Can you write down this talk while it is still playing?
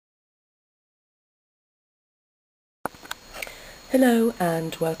Hello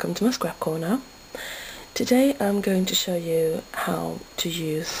and welcome to my scrap corner. Today I'm going to show you how to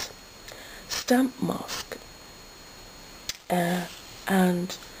use stamp mask,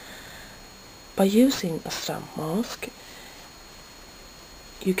 and by using a stamp mask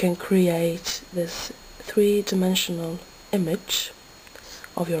you can create this three-dimensional image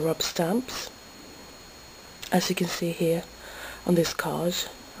of your rubber stamps, as you can see here on this card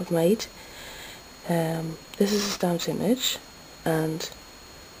I've made. This is a stamped image, and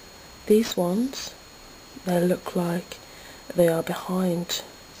these ones, they look like they are behind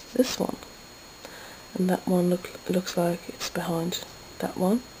this one, and that one looks like it's behind that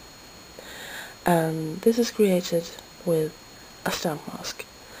one, and this is created with a stamp mask.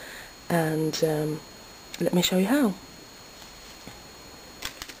 And let me show you how.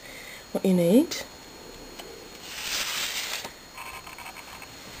 What you need: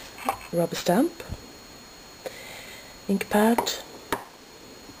 rubber stamp, ink pad,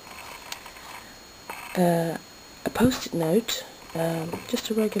 a post-it note, just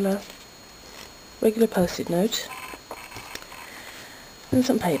a regular post-it note, and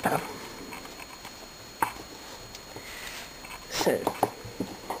some paper. So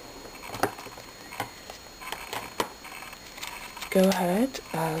go ahead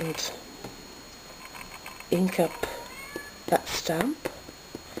and ink up that stamp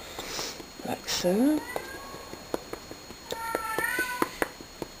like so.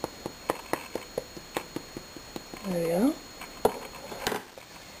 There we are.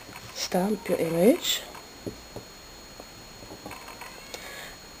 Stamp your image,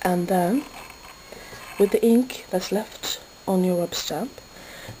 and then with the ink that's left on your rubber stamp,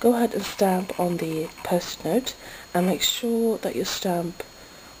 go ahead and stamp on the post-it note, and make sure that you stamp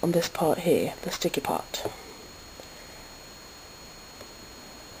on this part here, the sticky part.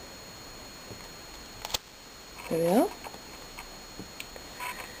 There we are.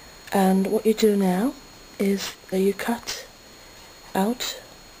 And what you do now is that you cut out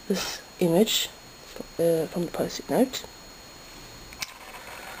this image from the post-it note,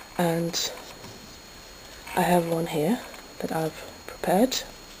 and I have one here that I've prepared,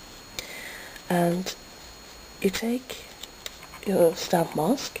 and you take your stamp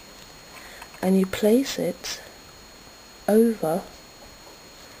mask and you place it over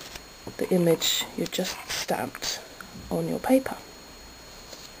the image you just stamped on your paper,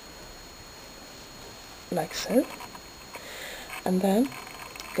 like so. And then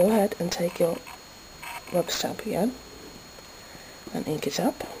go ahead and take your rubber stamp again and ink it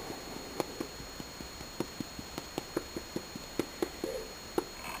up,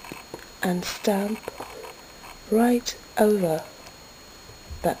 and stamp right over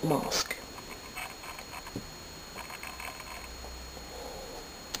that mask,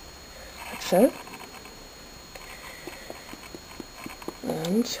 like so.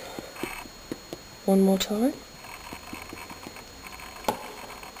 And one more time,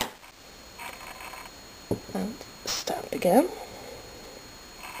 and stamp again.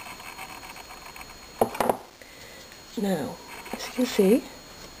 Now, as you can see,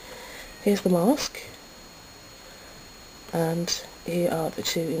 here's the mask, and here are the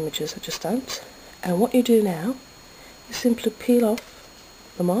two images I just stamped. And what you do now, you simply peel off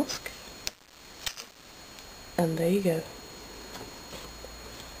the mask, and there you go,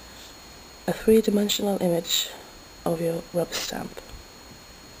 a three-dimensional image of your rubber stamp.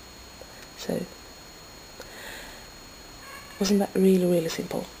 So, wasn't that really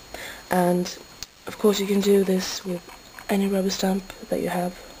simple? And of course you can do this with any rubber stamp that you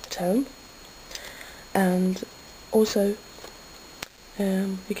have at home, and also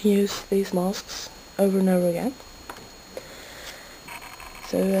you can use these masks over and over again.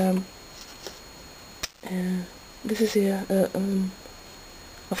 So this is a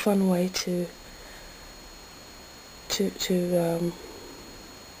fun way to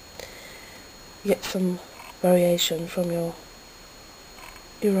get some variation from your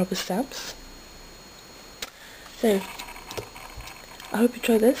rubber stamps. So I hope you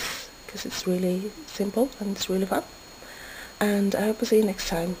try this, because it's really simple and it's really fun, and I hope to see you next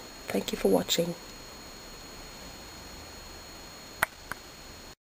time. Thank you for watching.